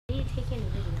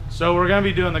So we're gonna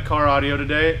be doing the car audio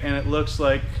today, and it looks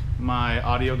like my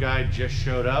audio guy just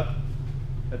showed up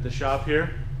at the shop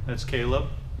here. That's Caleb.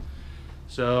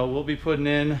 So we'll be putting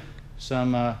in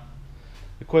some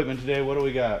equipment today. What do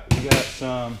we got? We got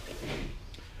some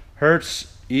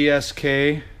Hertz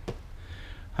ESK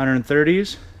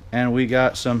 130s, and we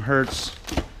got some Hertz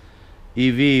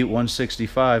EV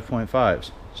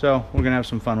 165.5s. So we're gonna have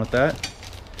some fun with that.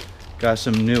 Got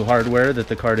some new hardware that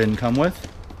the car didn't come with.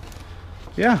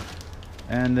 Yeah,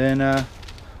 and then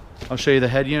I'll show you the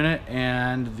head unit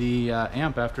and the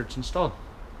amp after it's installed.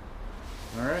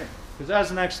 All right, because that's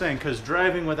the next thing, because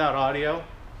driving without audio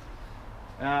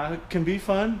can be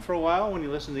fun for a while when you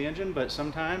listen to the engine, but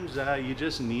sometimes you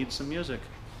just need some music.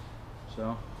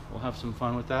 So we'll have some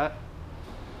fun with that.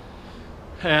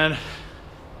 And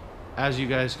as you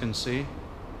guys can see,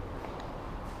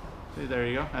 there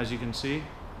you go, as you can see,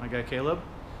 my guy Caleb,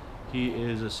 he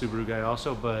is a Subaru guy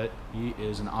also, but he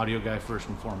is an audio guy first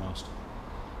and foremost.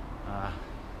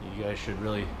 You guys should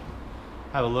really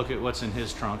have a look at what's in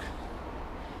his trunk.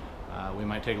 We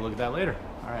might take a look at that later.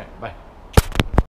 All right, bye.